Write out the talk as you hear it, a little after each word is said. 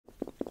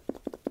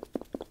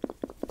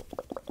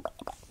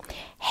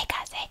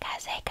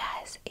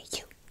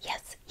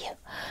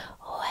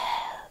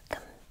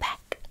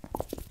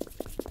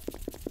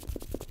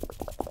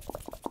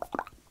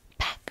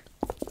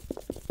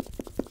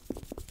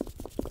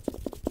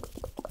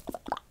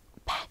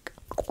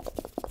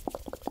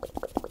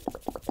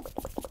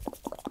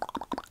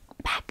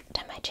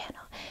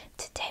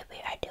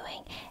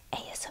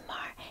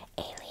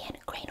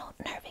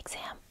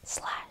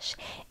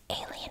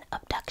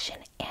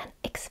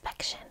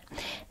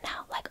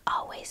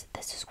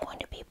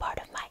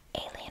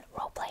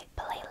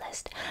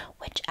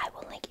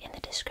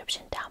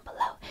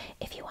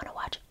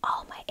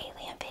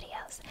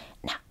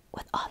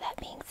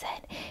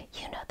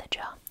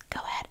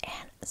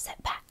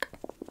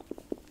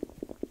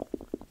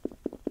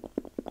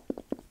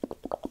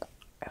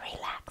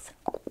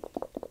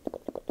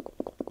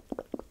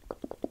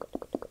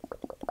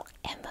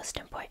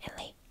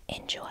certainly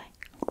enjoy.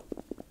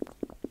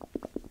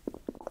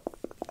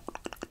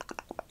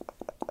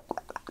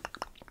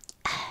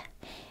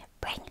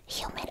 Bring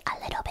human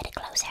a little bit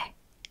closer.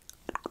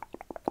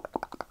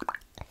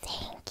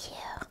 Thank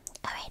you.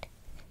 Alright,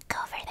 go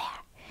over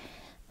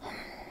there.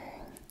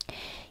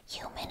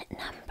 Human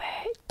number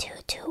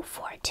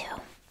 2242.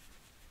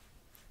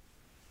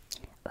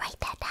 Write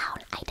that down.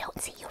 I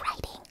don't see you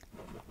writing.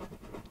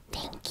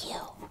 Thank you.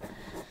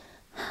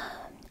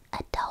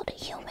 Adult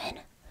human.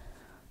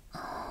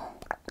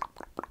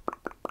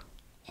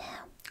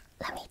 Yeah.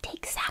 Let me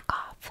take sack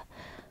off.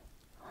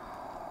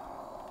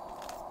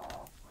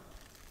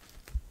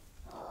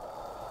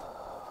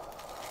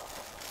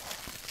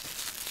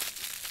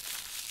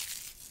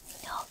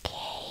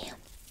 Okay.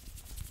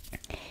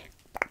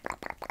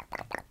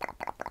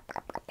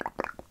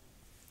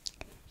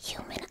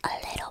 Human a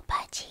little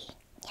pudgy.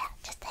 Yeah,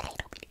 just a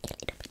little bit.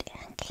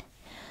 Okay.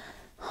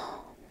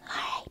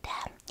 Alright,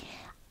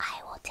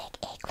 I will take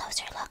a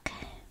closer look.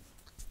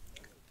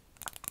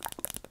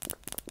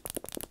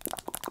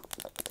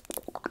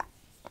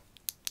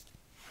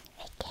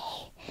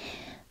 Okay.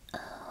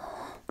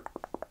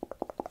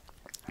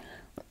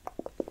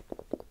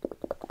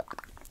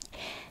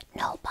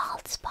 No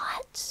bald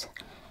spots.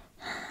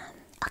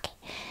 Okay.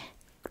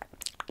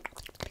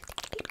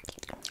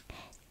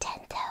 10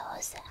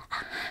 toes.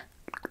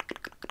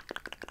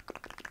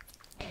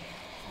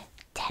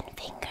 10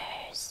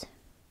 fingers.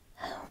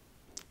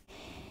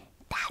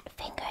 That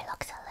finger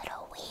looks a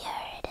little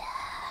weird.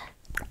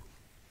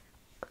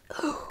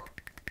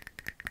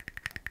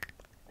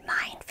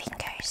 9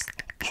 fingers.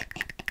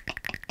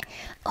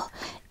 Oh,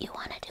 you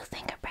want to do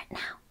fingerprint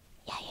now?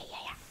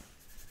 Yeah.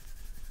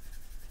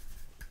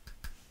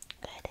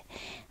 Good.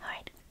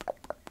 Alright.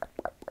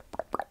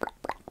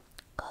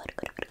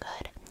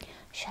 Good.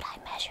 Should I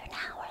measure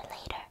now or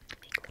later?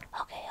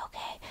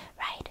 Okay.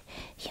 Right.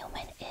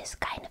 Human is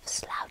kind of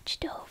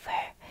slouched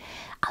over.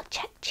 I'll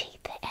check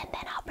teeth and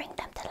then I'll bring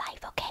them to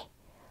life, okay?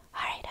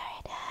 Alright.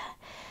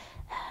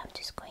 I'm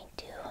just going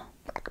to...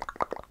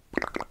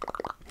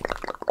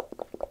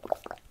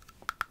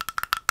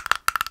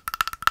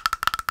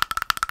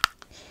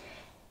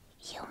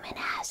 Human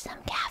has some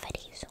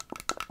cavities.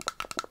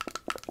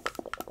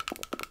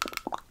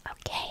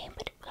 Okay,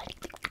 but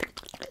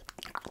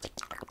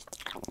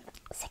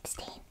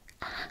 16.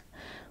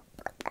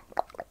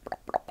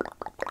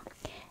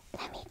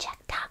 Let me check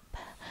top.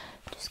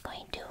 Just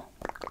going to...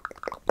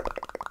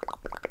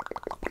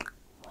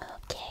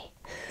 Okay.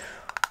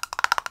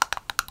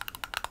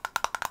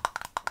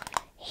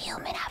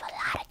 Human have a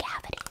lot of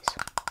cavities.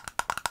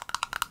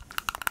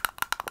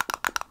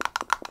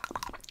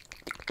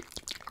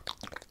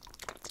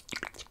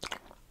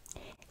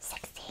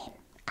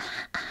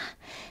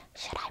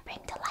 Should I bring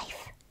to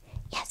life?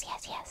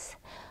 Yes.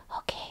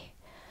 Okay.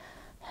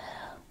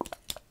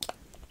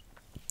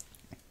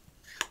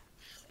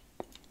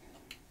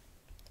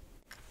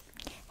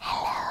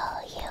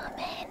 Hello,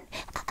 human.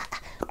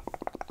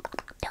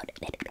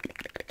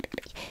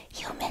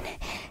 Human,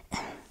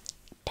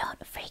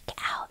 don't freak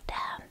out.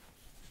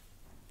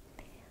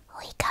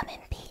 We come in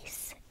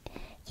peace.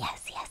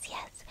 Yes.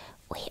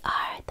 We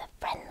are the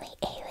friendly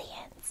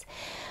aliens.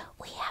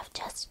 We have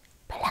just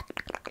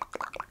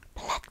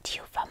plucked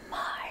you from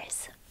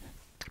Mars.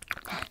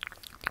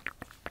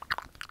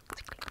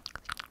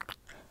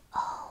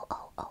 Oh.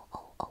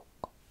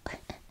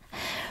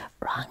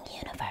 Wrong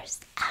universe.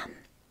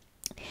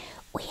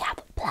 We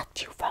have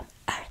plucked you from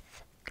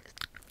Earth.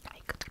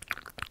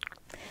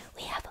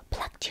 We have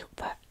plucked you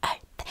for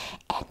Earth,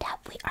 and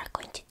we are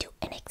going to do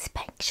an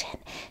inspection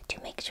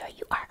to make sure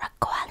you are a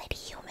quality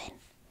human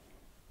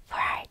for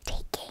our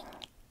taking.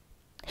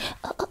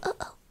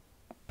 Oh.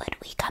 But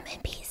we come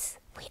in peace.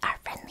 We are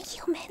friendly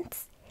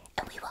humans,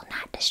 and we will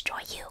not destroy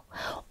you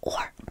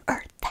or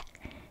Earth.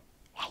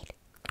 Right?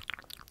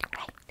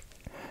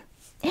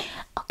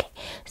 Okay,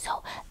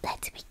 so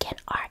let's begin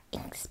our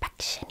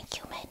inspection.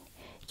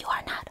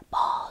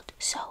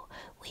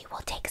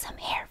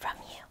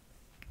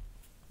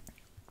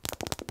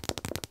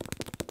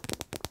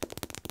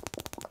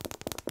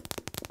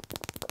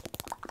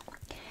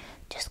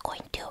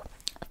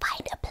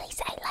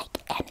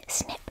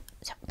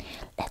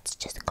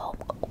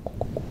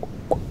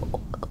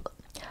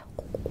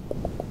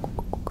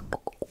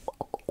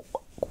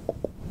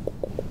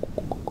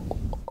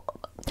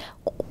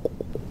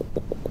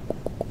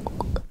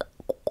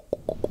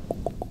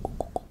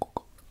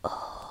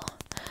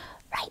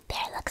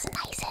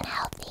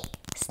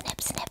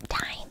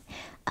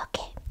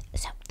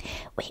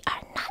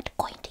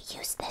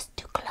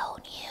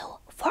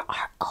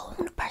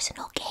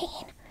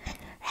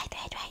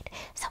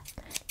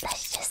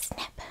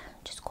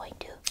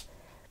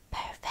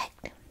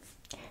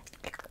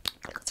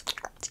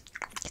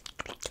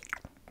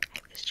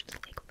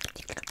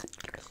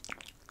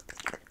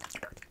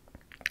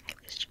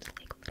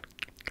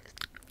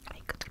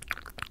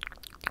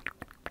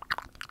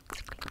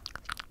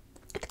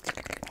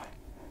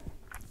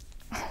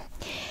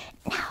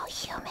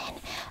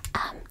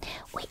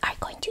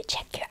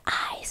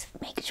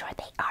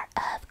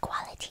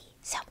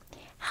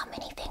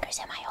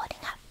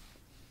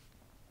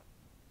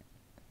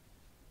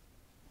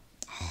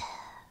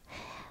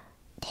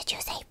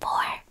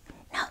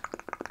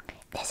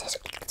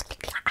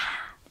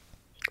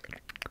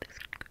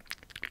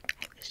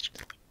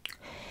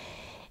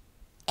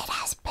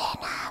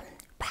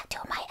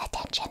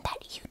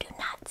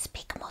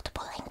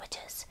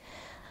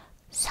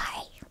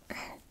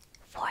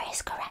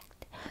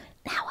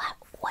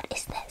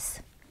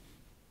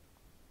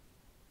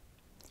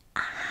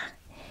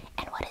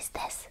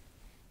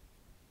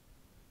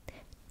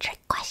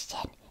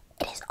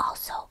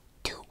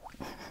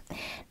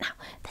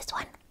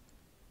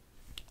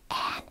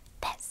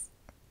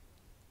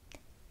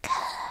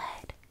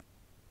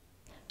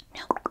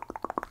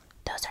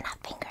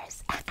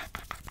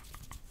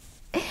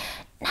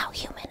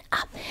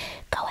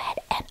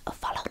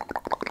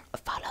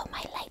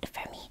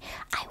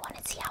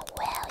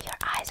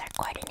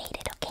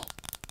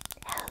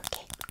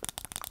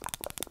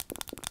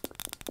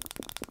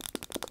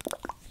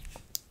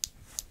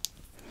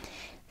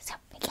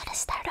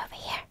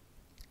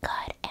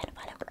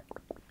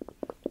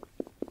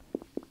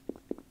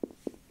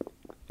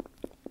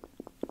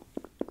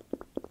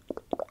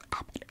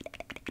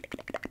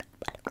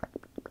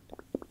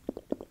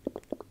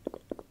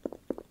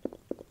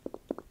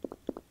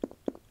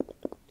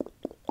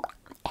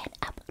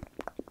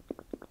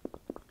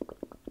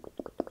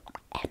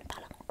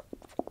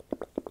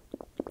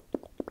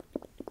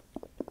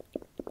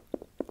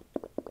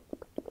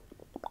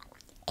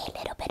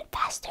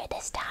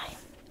 this time.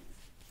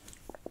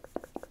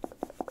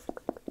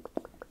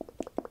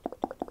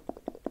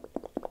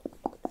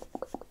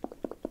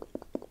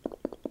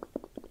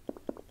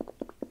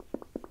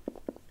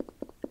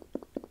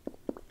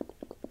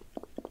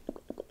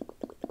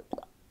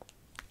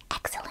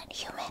 Excellent,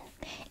 human.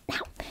 Now,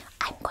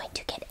 I'm going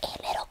to get a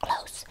little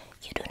close.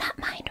 You do not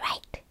mind,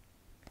 right?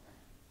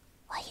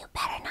 Well, you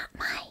better not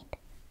mind.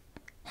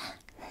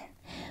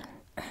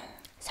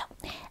 So,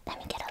 let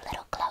me get a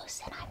little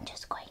close, and I'm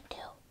just going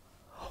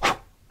to...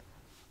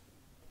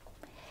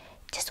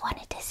 Just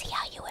wanted to see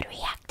how you would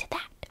react to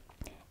that.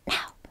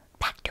 Now,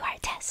 back to our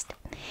test.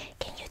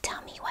 Can you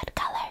tell me what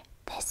color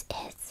this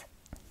is?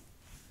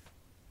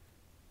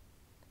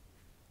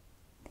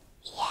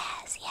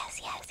 Yes,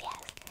 yes, yes,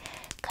 yes.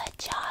 Good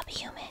job,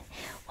 human.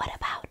 What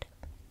about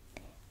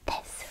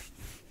this?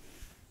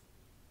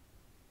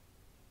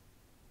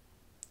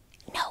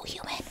 No,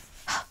 human.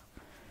 A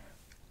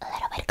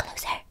little bit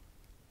closer.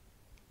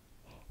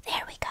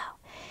 There we go.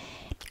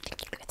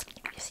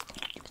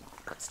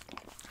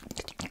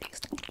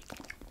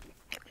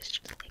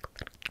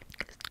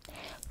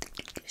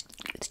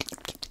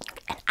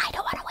 And I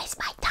don't want to waste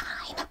my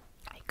time.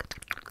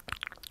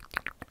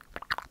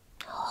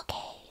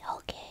 Okay.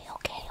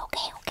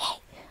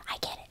 I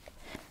get it.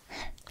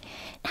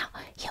 Now,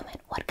 human,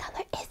 what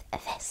color is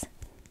this?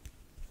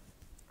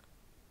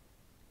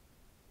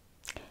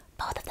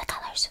 Both of the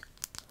colors.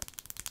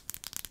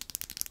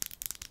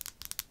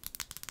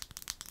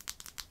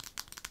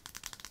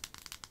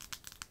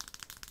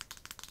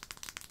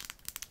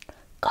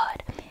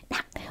 Good. Now,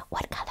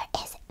 what color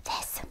is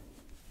this?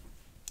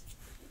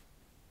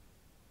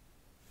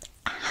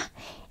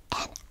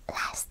 And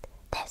last,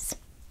 this.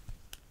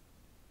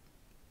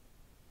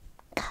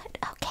 Good,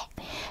 okay.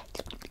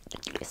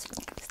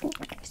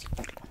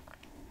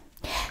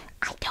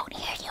 I don't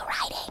hear you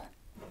writing.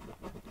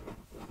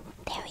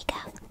 There we go.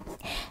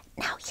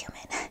 Now,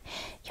 human,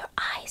 your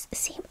eyes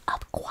seem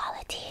of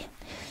quality.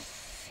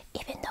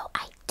 Even though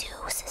I do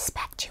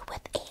suspect you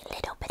with a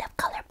little bit of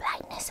color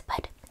blindness,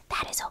 but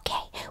that is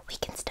okay. We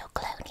can still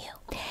clone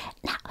you.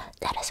 Now,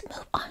 let us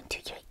move on to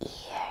your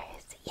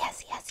ears.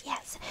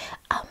 Yes.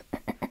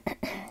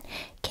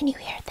 Can you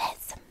hear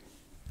this?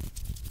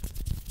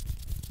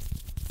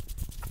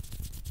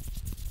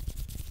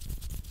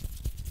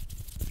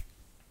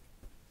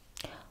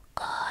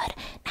 Good.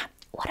 Now,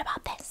 what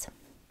about this?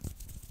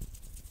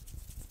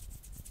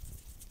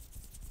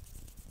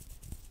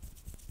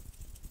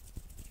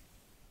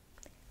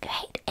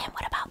 Great. And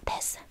what about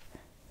this?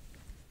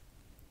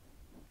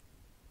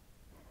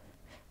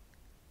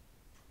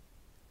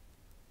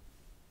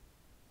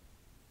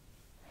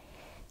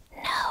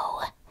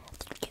 No.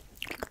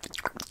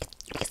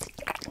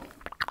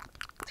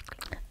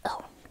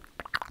 Oh.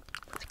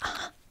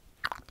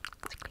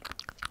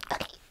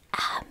 Okay.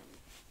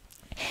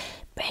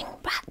 Bring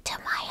back to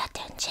my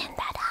attention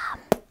that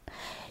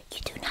you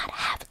do not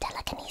have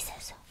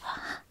telekinesis.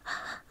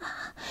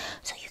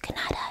 So you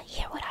cannot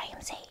hear what I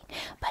am saying.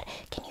 But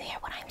can you hear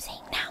what I'm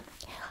saying now?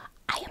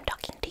 I am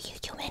talking to you,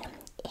 human,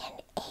 in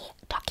a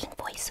talking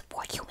voice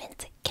for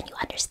humans. Can you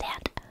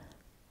understand?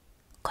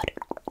 Good.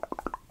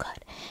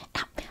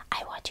 Now,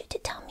 I want you to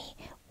tell me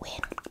when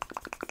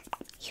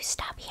you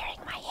stop hearing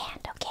my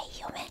hand, okay,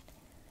 human?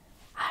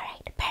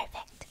 Alright,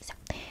 perfect. So,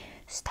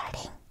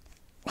 starting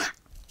now.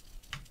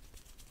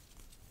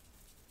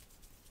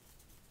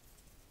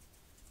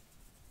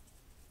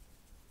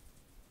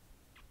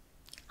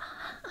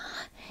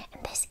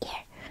 And this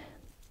ear.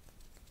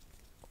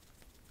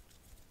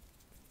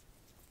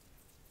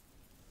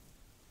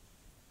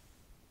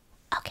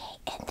 Okay,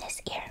 and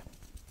this ear.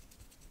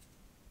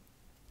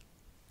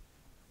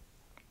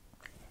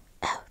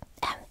 Oh,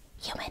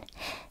 human,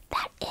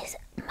 that is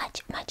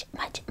much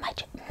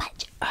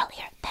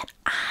earlier than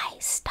I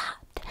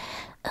stopped.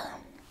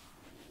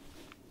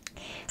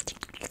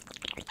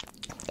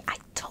 I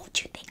told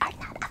you they are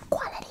not of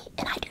quality,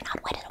 and I do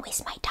not want to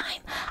waste my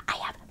time. I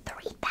have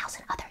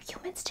 3,000 other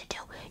humans to do.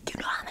 You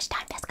know how much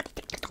time that's going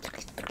to take.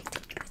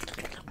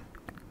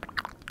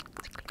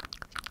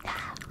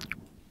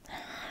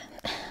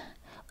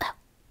 Well,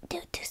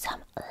 due to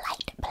some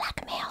light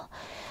blackmail,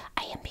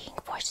 I am being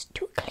forced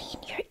to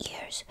clean your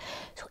ears.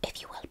 So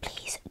if you will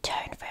please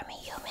turn for me,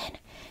 human,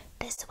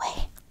 this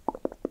way.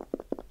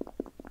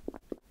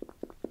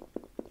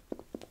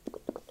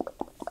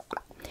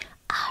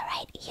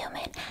 Alright,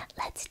 human,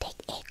 let's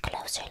take a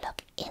closer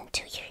look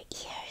into your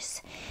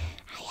ears.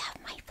 I have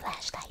my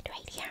flashlight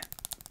right here.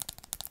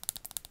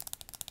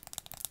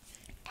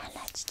 And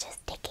let's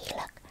just take a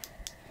look.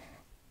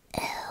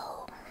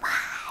 Oh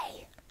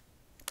my.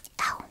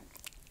 Oh,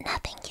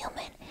 nothing,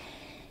 human.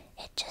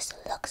 It just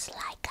looks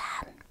like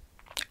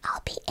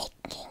I'll be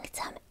making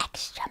some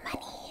extra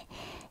money.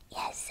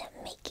 Yes,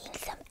 making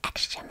some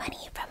extra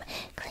money from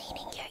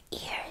cleaning your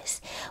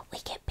ears. We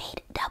get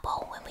paid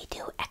double when we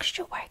do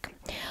extra work.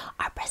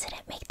 Our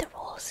president made the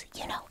rules,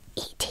 you know,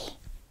 E.T.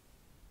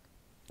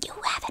 You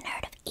haven't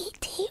heard of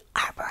E.T.,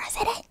 our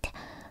president?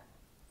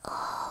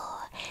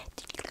 Oh.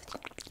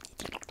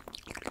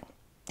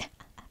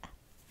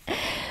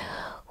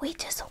 We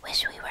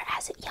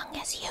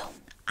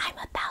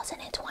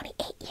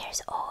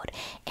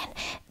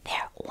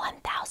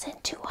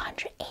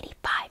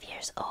 1,285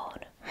 years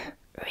old.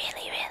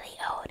 Really, really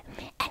old.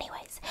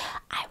 Anyways,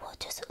 I will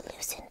just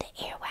loosen the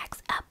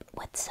earwax up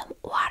with some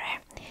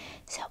water.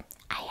 So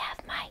I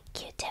have my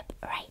Q-tip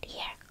right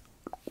here.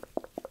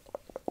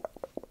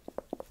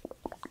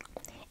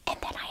 And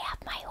then I have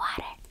my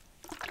water.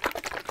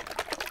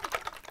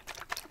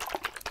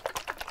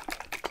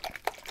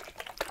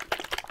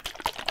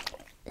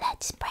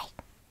 Let's spray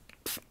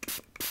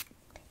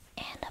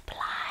and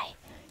apply.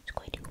 It's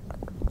going to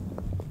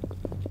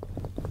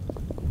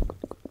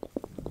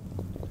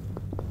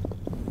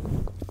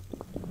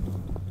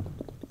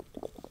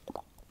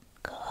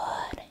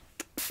good.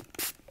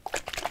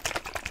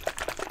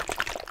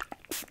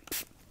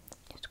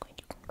 Just going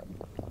to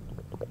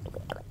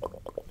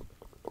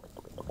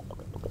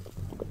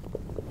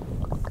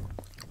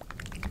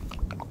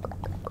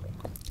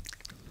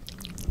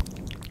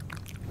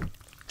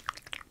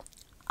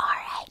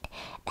Alright,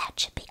 that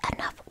should be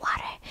enough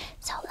water.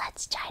 So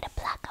let's try to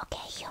pluck,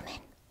 okay,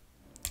 human?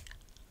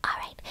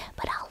 Alright,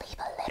 but I'll leave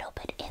a little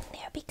bit in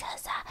there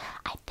because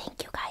I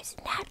think you guys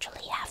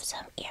naturally have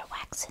some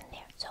earwax in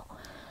there. So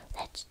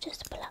let's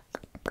just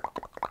pluck.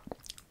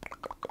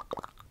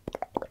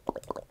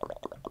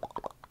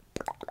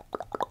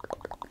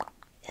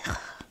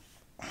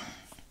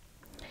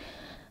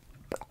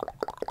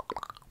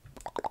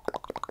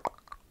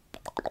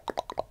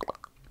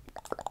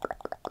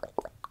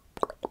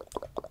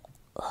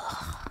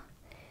 Ugh,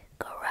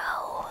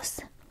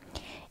 gross.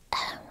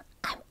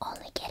 I'm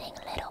only getting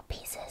little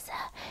pieces.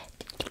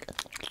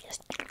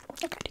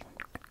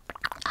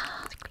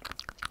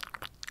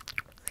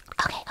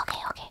 Okay.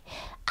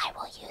 I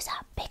will use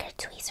bigger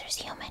tweezers,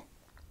 human.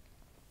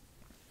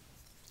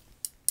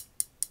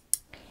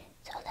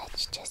 So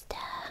let's just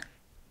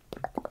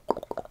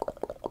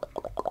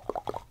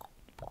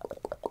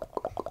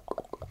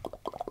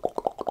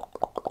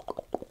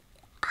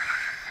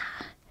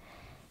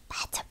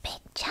that's a big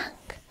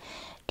chunk.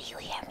 Do you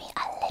hear me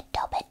a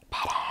little bit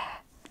better?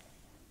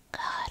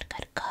 Good.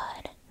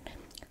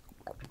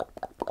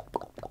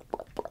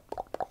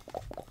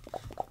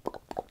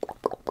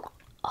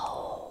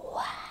 Oh,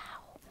 wow.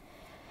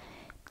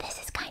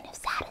 This is kind of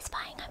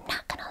satisfying, I'm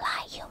not gonna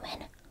lie,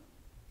 human.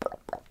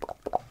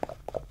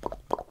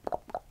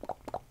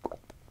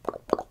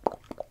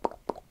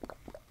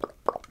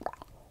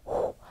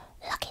 Ooh,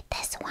 look at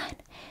this one.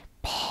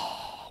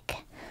 Big.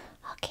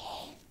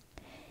 Okay.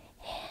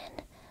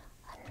 And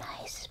a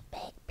nice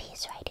big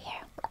piece right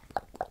here.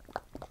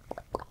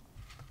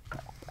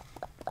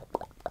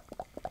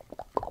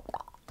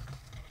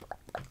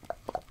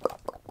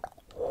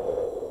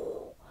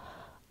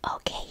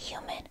 Okay,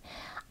 human,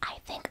 I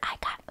think I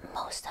got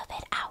most of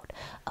it out.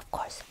 Of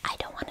course, I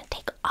don't want to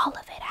take all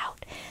of it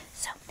out.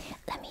 So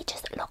let me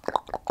just look.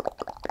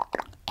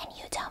 And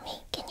you tell me,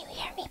 can you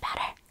hear me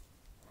better?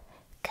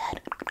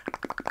 Good.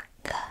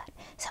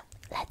 So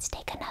let's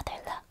take another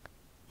look.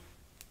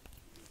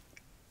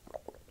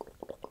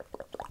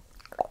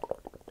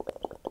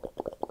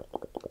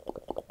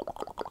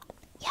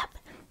 Yep,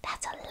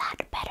 that's a lot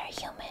better,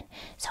 human.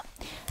 So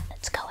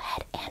let's go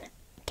ahead and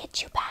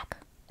get you back.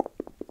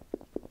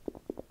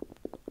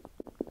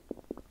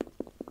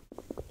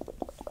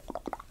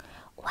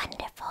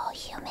 Wonderful,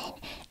 human.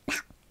 Now,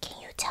 can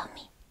you tell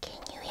me, can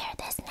you hear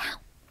this now?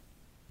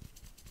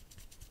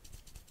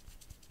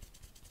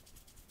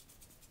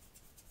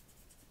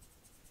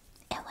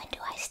 And when do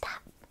I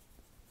stop?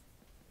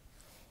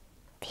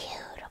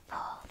 Beautiful.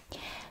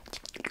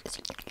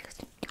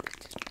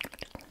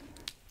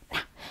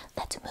 Now,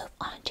 let's move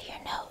on to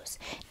your nose.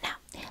 Now,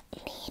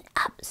 lean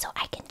up so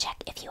I can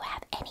check if you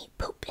have any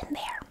poop in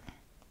there.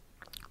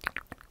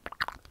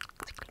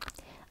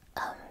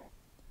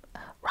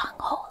 Wrong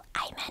hole.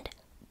 I meant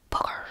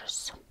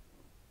boogers.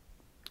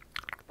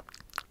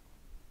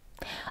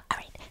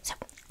 Alright, so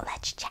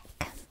let's check.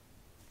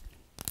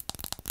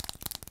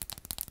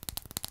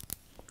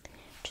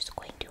 Just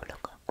going to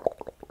look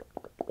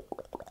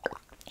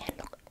and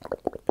look.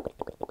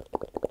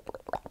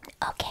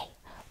 Okay,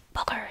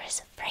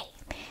 boogers free.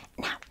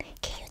 Now,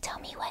 can you tell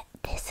me what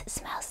this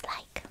smells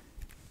like?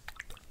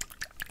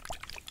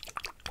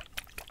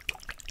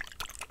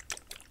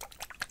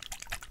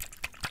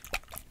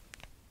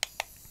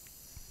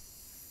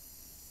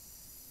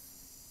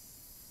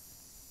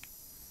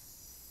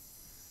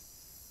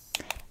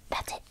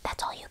 That's it.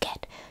 That's all you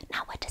get.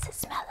 Now, what does it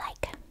smell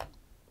like?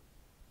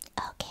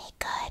 Okay,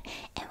 good.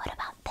 And what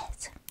about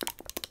this?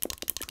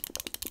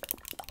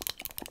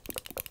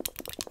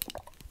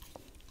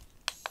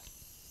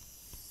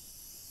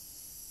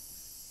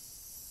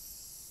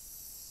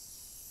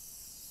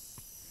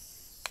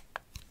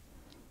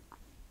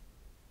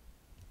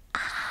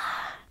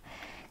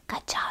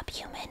 Good job,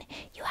 human.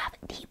 You have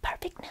the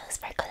perfect nose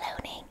for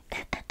cloning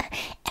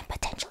and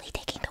potentially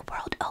taking the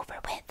world over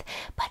with.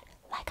 But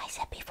like I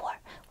said before,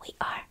 we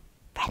are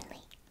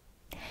friendly.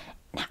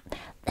 Now,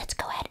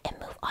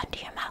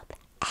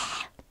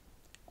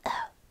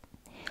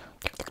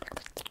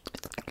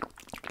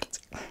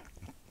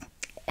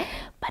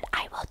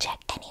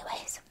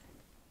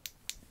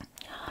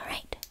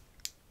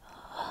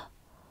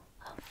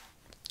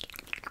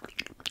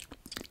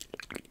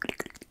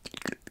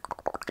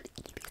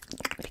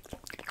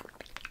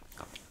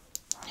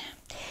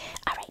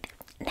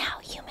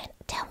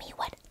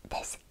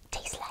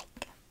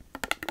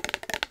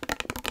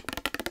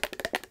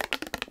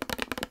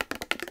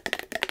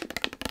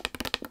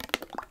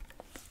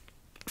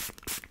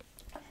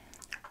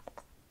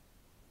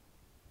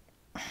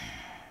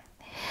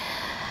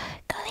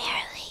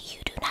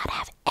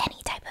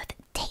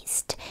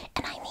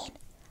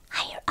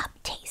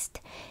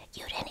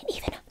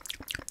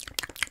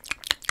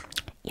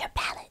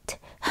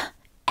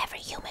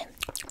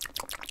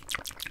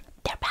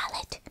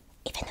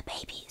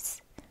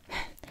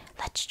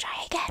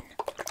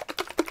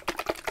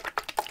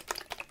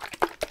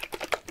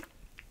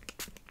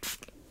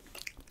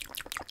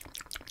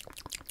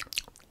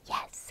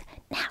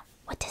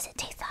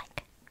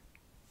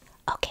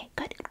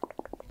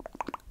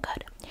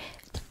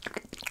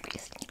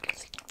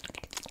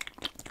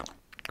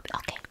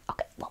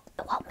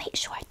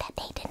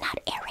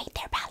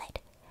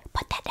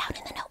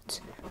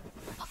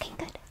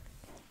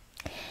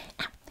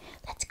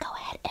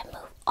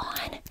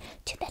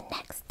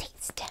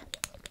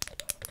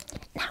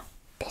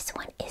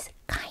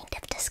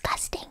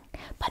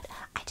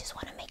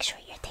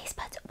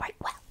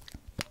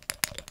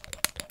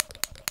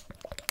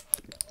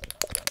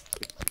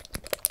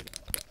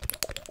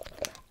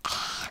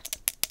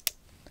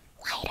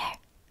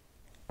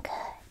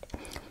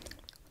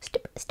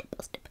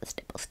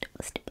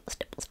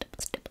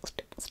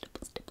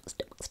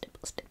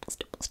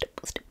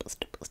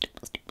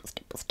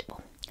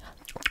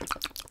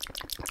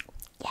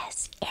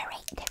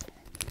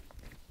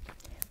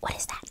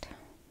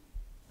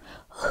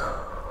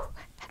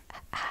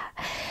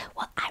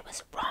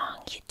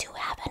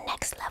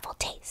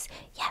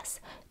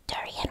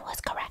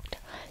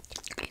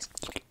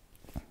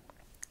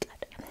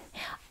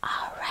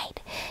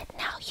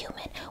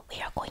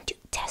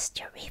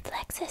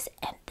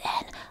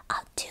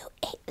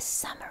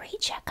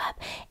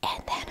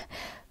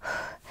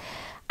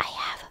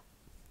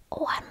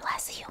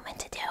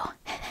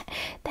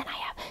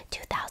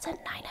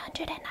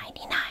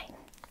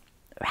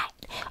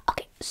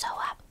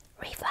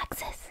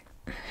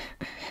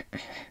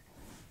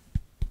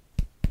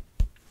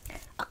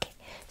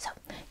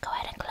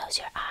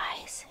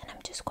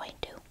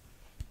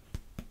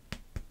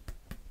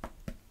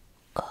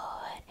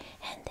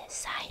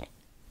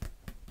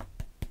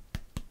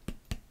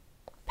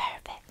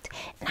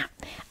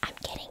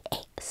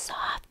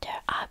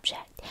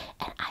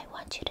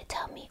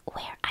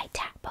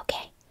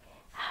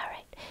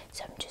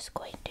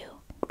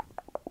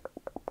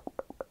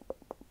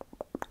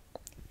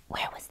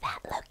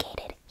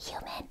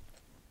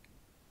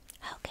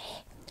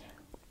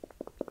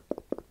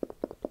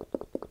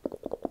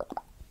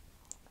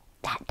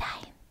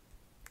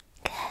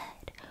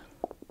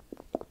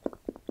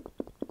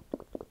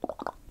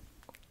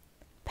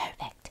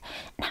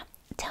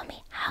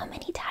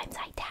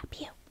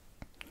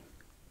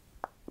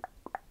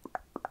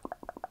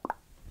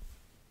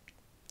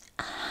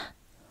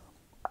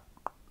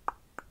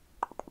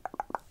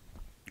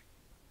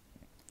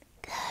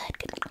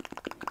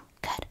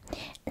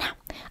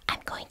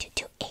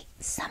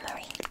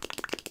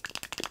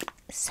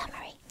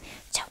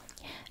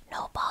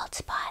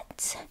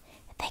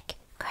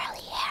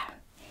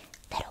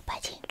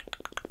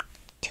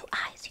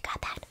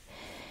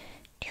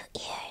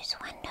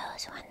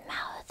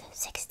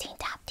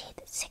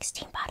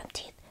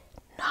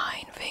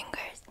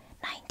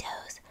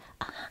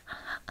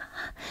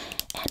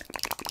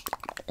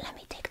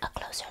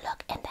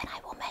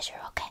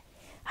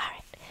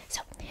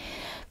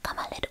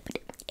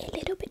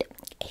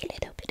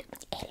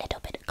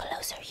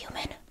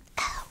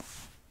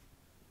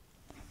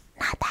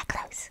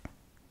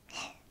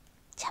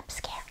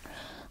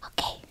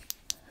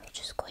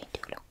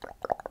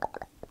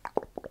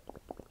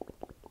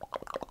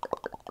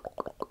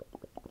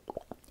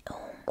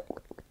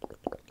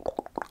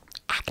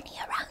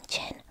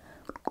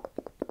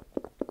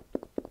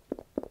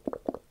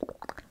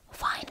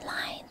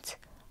 lines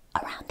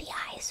around the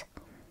eyes.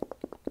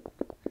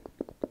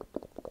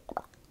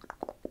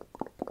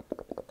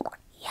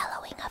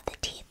 Yellowing of the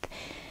teeth.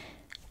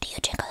 Do you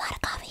drink a lot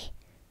of coffee?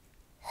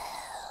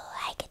 Oh,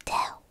 I can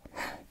tell.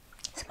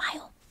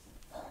 Smile.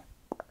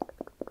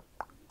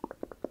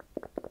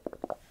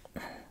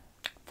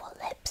 Full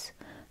lips.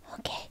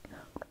 Okay.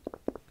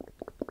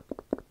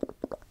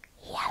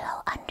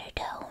 Yellow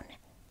undertone.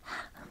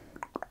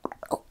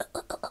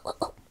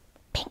 Oh.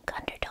 Pink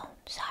undertone.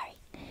 Sorry.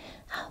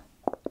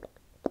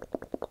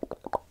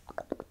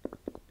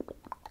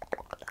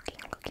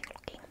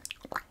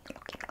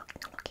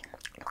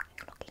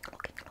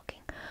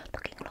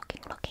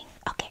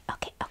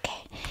 Looking.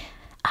 Okay.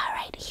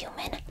 Alright,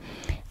 human.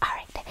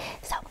 Alright,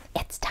 so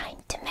it's time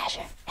to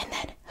measure, and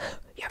then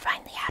you're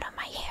finally out of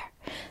my hair.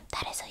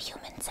 That is a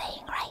human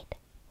saying, right?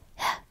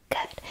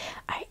 Good.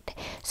 Alright,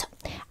 so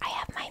I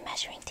have my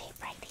measuring tape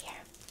right here.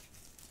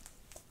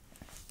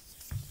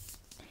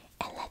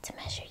 And let's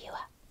measure you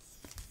up.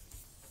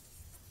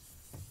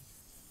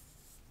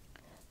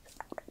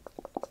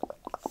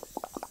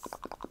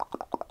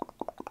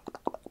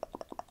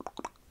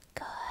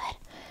 Good.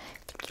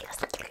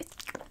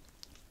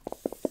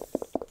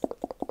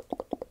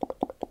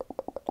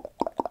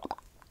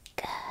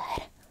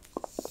 Good.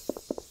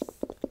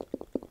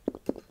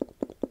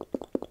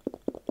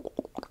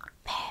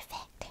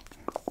 Perfect.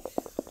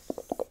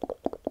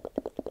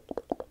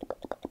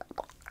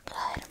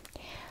 Good.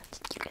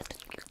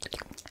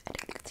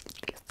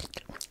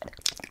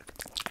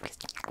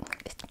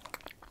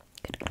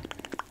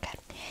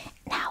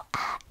 Now,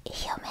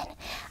 human,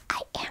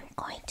 I am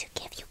going to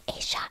give you a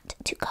shot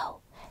to go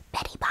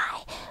Betty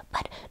bye,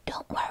 but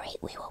don't worry,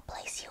 we will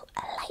place you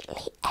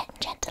lightly and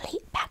gently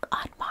back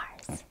on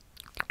Mars.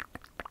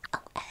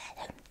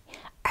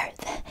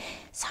 Earth.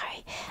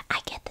 Sorry, I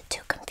get the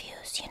two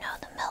confused. You know,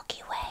 the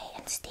Milky Way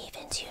and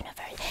Steven's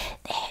universe.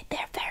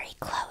 They're very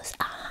close.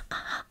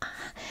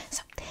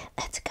 So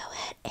let's go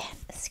ahead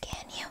and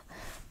scan you.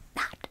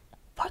 Not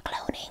for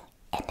cloning,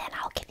 and then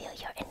I'll give you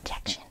your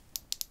injection.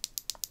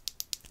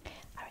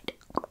 Alright.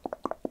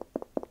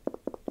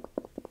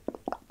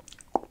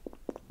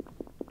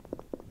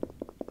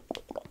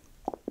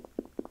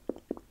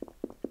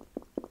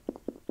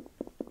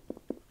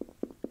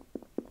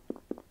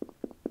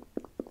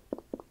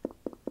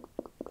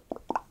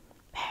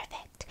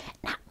 Perfect.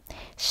 Now,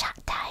 shot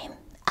time.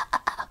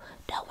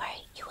 Don't worry,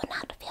 you will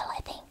not feel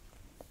a thing.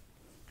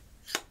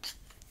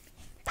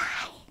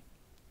 Bye.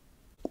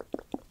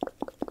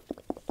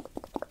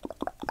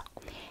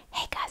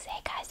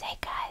 Hey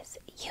guys.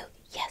 You,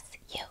 yes,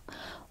 you.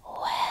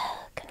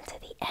 Welcome to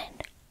the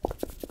end.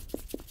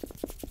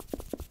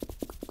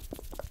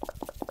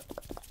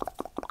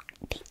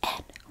 The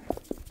end.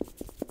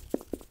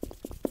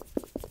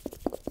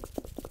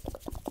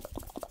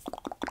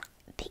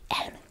 The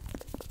end.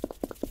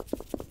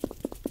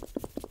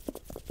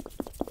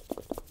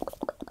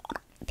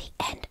 The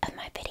end of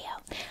my video.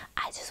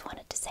 I just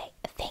wanted to say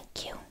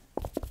thank you.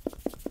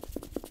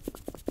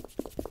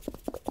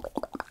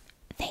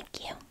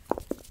 Thank you.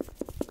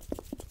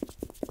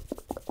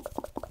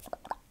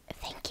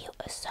 Thank you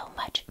so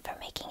much for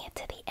making it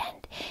to the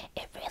end.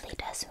 It really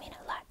does mean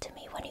a lot to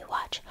me when you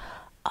watch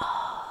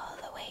all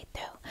the way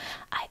through.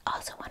 I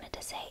also wanted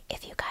to say,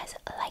 if you guys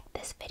like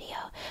this video,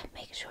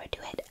 make sure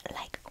to hit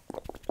like.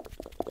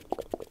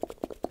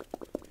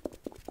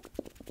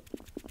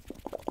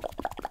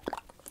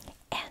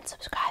 And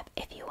subscribe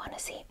if you want to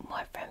see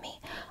more from me.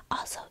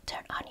 Also,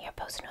 turn on your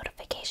post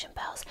notification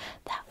bells.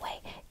 That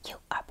way, you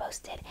are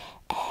posted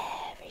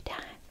every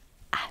time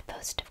I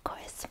post, of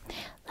course.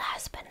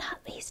 Last but not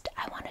least,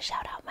 I want to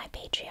shout out my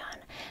Patreon.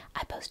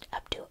 I post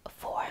up to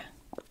four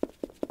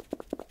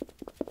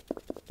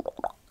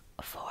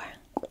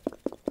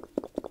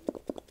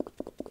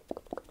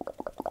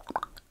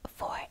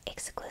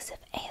exclusive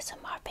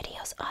ASMR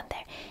videos on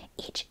there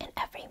each and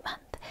every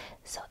month.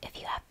 So if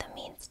you have the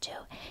means to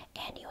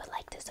and you would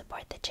like to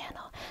support the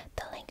channel,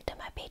 the link to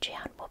my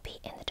Patreon will be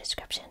in the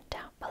description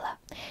down below.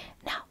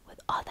 Now, with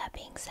all that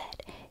being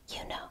said,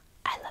 you know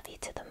I love you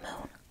to the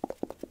moon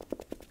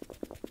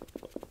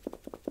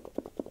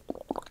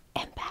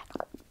and back.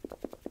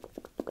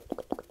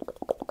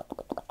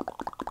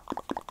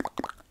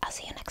 I'll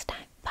see you next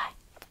time. Bye.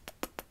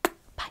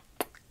 Bye.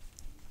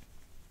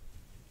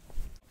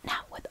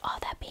 Now, with all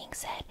that being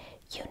said,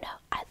 you know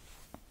I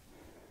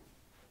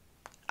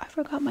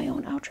forgot my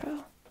own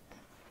outro.